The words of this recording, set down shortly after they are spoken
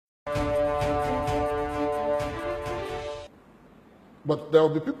But there will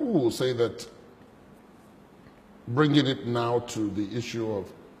be people who will say that bringing it now to the issue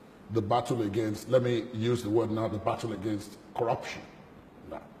of the battle against, let me use the word now, the battle against corruption.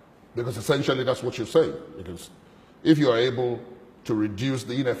 Now, because essentially that's what you're saying. Because if you are able to reduce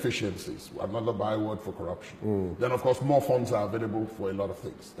the inefficiencies, another byword for corruption, then of course more funds are available for a lot of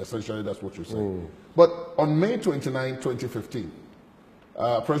things. Essentially that's what you're saying. But on May 29, 2015,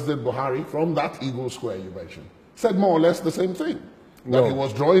 President Buhari, from that Eagle Square you mentioned, said more or less the same thing, that he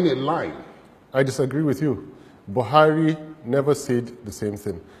was drawing a line. I disagree with you. Buhari never said the same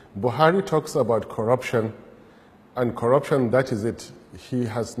thing. Buhari talks about corruption, and corruption, that is it. He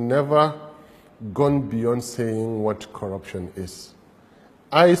has never gone beyond saying what corruption is.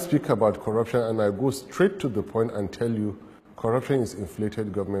 I speak about corruption and I go straight to the point and tell you corruption is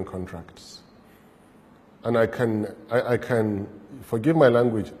inflated government contracts. And I can, forgive my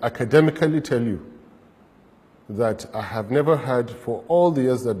language, academically tell you that I have never heard, for all the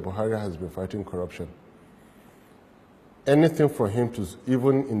years that Buhari has been fighting corruption, anything for him to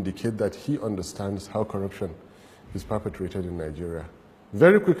even indicate that he understands how corruption is perpetrated in Nigeria.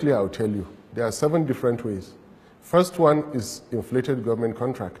 Very quickly, I'll tell you, there are 7 different ways. First one is inflated government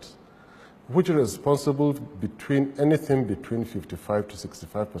contracts, which are responsible anything between 55 to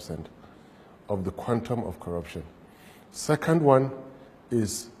 65% of the quantum of corruption. Second one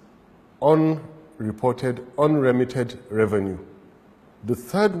is unreported, unremitted revenue. The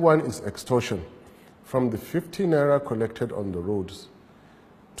third one is extortion, from the 50 naira collected on the roads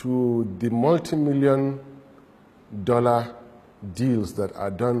to the multi-million dollar deals that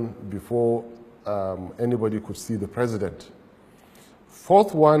are done before anybody could see the president.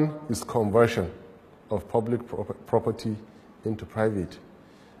 Fourth one is conversion of public property into private.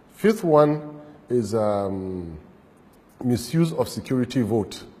 Fifth one is misuse of security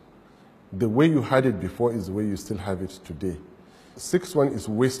vote. The way you had it before is the way you still have it today. Sixth one is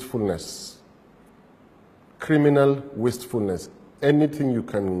wastefulness, criminal wastefulness. Anything you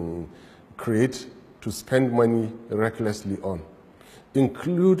can create to spend money recklessly on.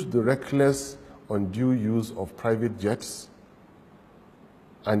 Include the reckless, undue use of private jets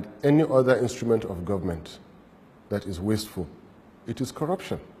and any other instrument of government that is wasteful. It is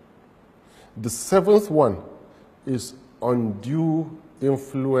corruption. The seventh one is undue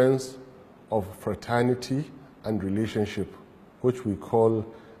influence of fraternity and relationship, which we call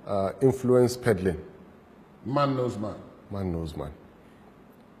influence peddling. Man knows man. Man knows man.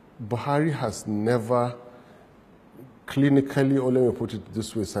 Buhari has never clinically, or let me put it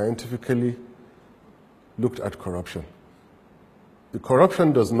this way, scientifically looked at corruption. The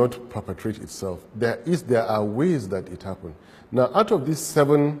corruption does not perpetrate itself. There are ways that it happens. Now, out of these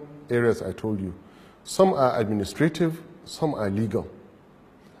 7 areas I told you, some are administrative, some are legal.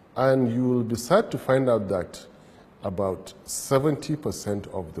 And you will be sad to find out that about 70%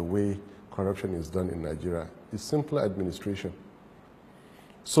 of the way corruption is done in Nigeria is simple administration.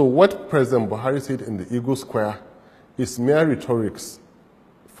 So what President Buhari said in the Eagle Square is mere rhetorics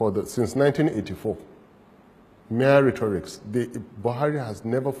since 1984. Mere rhetorics. Buhari has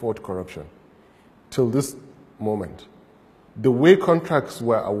never fought corruption till this moment. The way contracts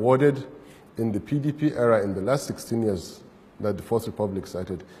were awarded in the PDP era in the last 16 years that the Fourth Republic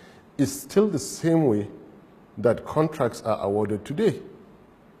started is still the same way that contracts are awarded today.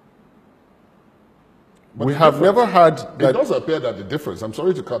 But we have never had that. It does appear that the difference, I'm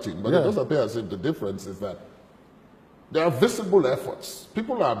sorry to cut in, but it does appear as if the difference is that there are visible efforts.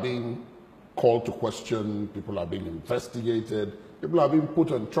 People are being called to question, people are being investigated, people are being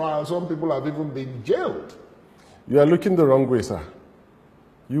put on trial, some people have even been jailed. You are looking the wrong way, sir.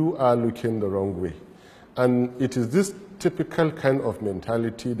 You are looking the wrong way. And it is this typical kind of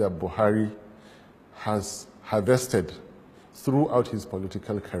mentality that Buhari has harvested throughout his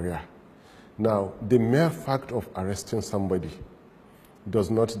political career. Now, the mere fact of arresting somebody does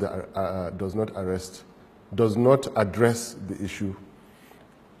not address the issue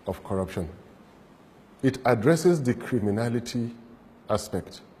of corruption. It addresses the criminality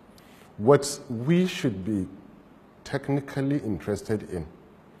aspect. What we should be technically interested in,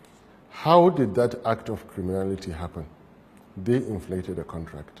 how did that act of criminality happen? They inflated a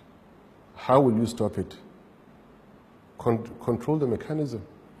contract. How will you stop it? Control the mechanism.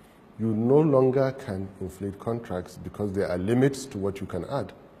 You no longer can inflate contracts because there are limits to what you can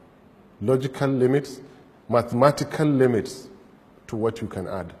add. Logical limits, mathematical limits to what you can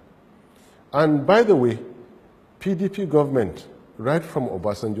add. And by the way, PDP government, right from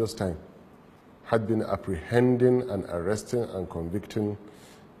Obasanjo's time, had been apprehending and arresting and convicting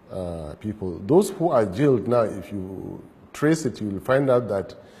people. Those who are jailed now, if you trace it, you will find out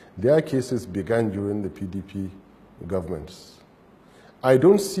that their cases began during the PDP governments. I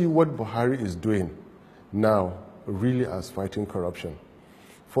don't see what Buhari is doing now really as fighting corruption.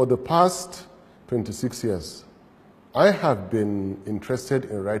 For the past 26 years, I have been interested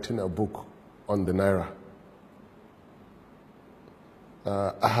in writing a book on the Naira.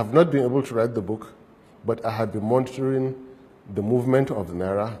 I have not been able to write the book, but I have been monitoring the movement of the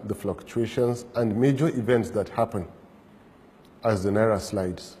Naira, the fluctuations, and major events that happen as the Naira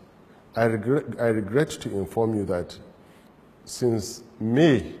slides. I regret to inform you that since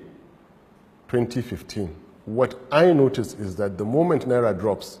May 2015, what I noticed is that the moment Naira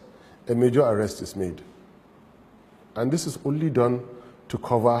drops, a major arrest is made. And this is only done to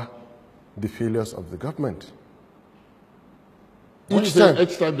cover the failures of the government. Each time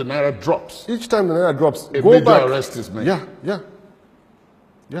the Naira drops? Each time the Naira drops, a major arrest is made? Yeah.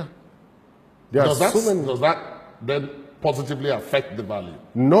 Does that then positively affect the value?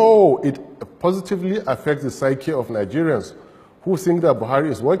 No, it positively affects the psyche of Nigerians who think that Buhari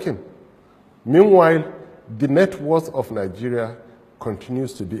is working. Meanwhile, the net worth of Nigeria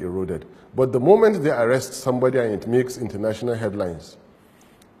continues to be eroded. But the moment they arrest somebody and it makes international headlines,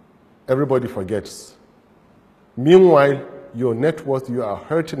 everybody forgets. Meanwhile, your net worth, you are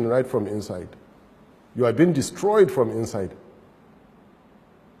hurting right from inside. You are being destroyed from inside.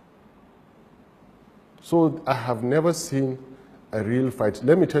 So I have never seen a real fight.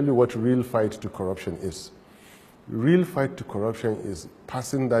 Let me tell you what real fight to corruption is. Real fight to corruption is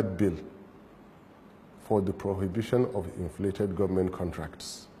passing that bill for the prohibition of inflated government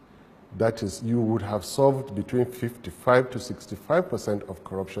contracts. That is, you would have solved between 55 to 65% of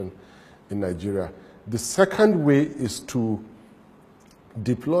corruption in Nigeria. The second way is to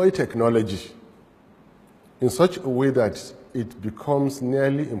deploy technology in such a way that it becomes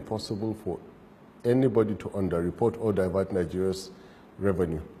nearly impossible for anybody to underreport or divert Nigeria's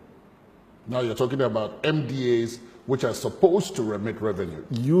revenue. Now you're talking about MDAs which are supposed to remit revenue.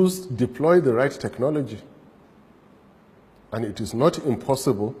 Deploy the right technology. And it is not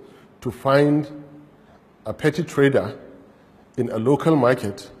impossible to find a petty trader in a local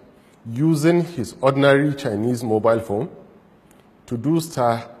market using his ordinary Chinese mobile phone to do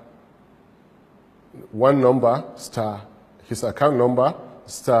star one number, star his account number,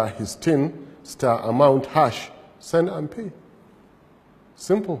 star his TIN, star amount, hash, send and pay.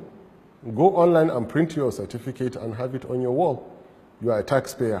 Simple. Go online and print your certificate and have it on your wall. You are a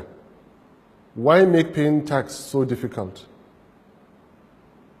taxpayer. Why make paying tax so difficult?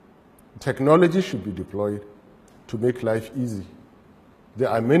 Technology should be deployed to make life easy. There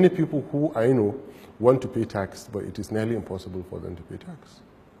are many people who I know want to pay tax, but it is nearly impossible for them to pay tax.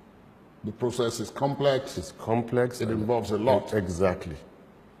 The process is complex. It's complex. It involves a lot. Exactly.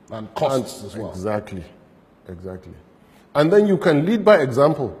 And costs as well. Exactly. And then you can lead by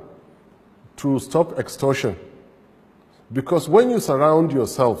example to stop extortion. Because when you surround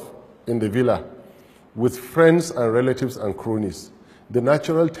yourself in the villa with friends and relatives and cronies, the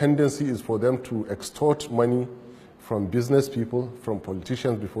natural tendency is for them to extort money from business people, from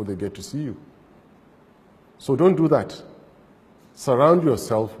politicians before they get to see you. So don't do that. Surround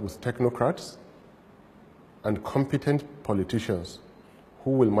yourself with technocrats and competent politicians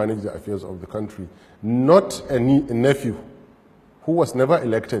who will manage the affairs of the country, not a nephew who was never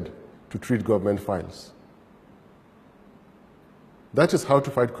elected to treat government files. That is how to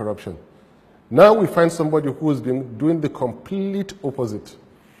fight corruption. Now we find somebody who has been doing the complete opposite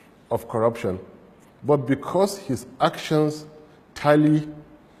of corruption, but because his actions tally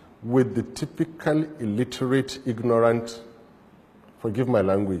with the typical illiterate, ignorant, forgive my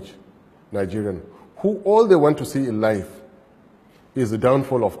language, Nigerian, who all they want to see in life is the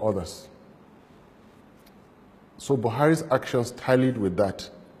downfall of others. So Buhari's actions tallied with that.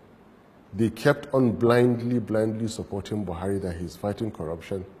 They kept on blindly supporting Buhari that he's fighting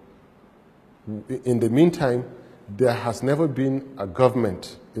corruption. In the meantime, there has never been a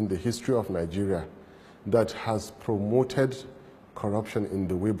government in the history of Nigeria that has promoted corruption in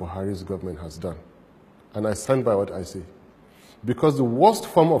the way Buhari's government has done. And I stand by what I say. Because the worst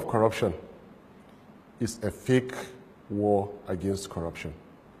form of corruption is a fake war against corruption.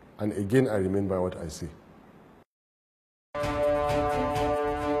 And again, I remain by what I say.